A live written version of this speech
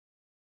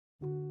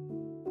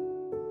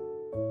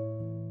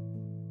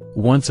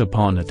Once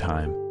upon a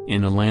time,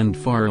 in a land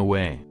far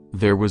away,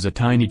 there was a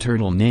tiny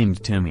turtle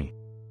named Timmy.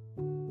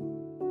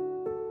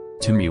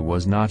 Timmy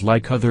was not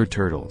like other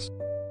turtles.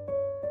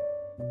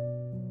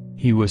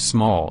 He was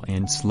small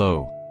and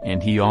slow,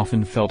 and he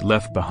often felt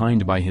left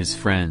behind by his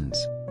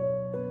friends.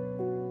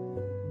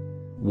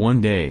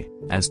 One day,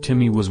 as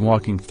Timmy was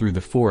walking through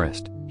the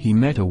forest, he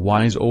met a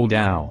wise old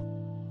owl.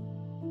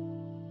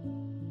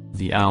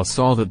 The owl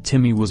saw that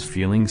Timmy was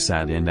feeling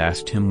sad and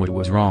asked him what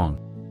was wrong.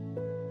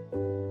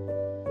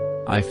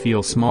 "I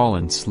feel small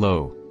and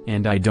slow,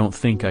 and I don't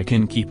think I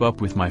can keep up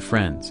with my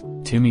friends,"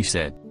 Timmy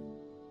said.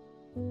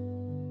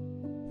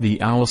 The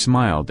owl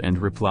smiled and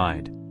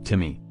replied,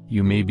 "Timmy,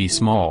 you may be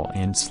small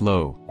and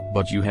slow,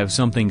 but you have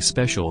something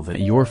special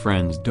that your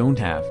friends don't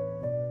have.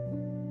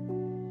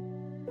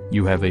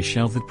 You have a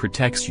shell that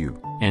protects you,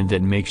 and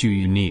that makes you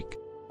unique."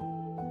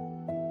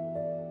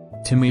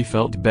 Timmy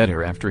felt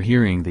better after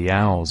hearing the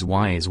owl's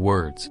wise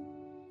words.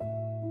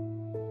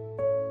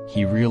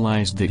 He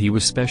realized that he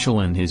was special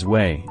in his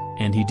way,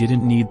 and he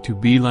didn't need to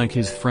be like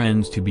his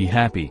friends to be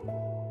happy.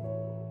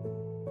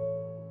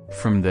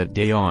 From that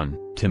day on,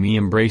 Timmy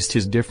embraced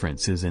his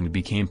differences and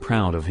became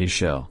proud of his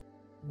shell.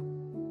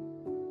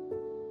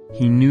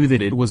 He knew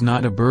that it was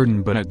not a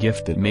burden but a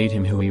gift that made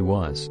him who he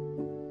was.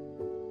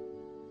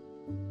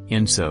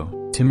 And so,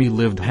 Timmy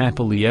lived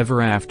happily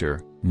ever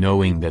after,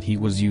 knowing that he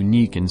was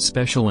unique and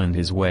special in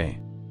his way.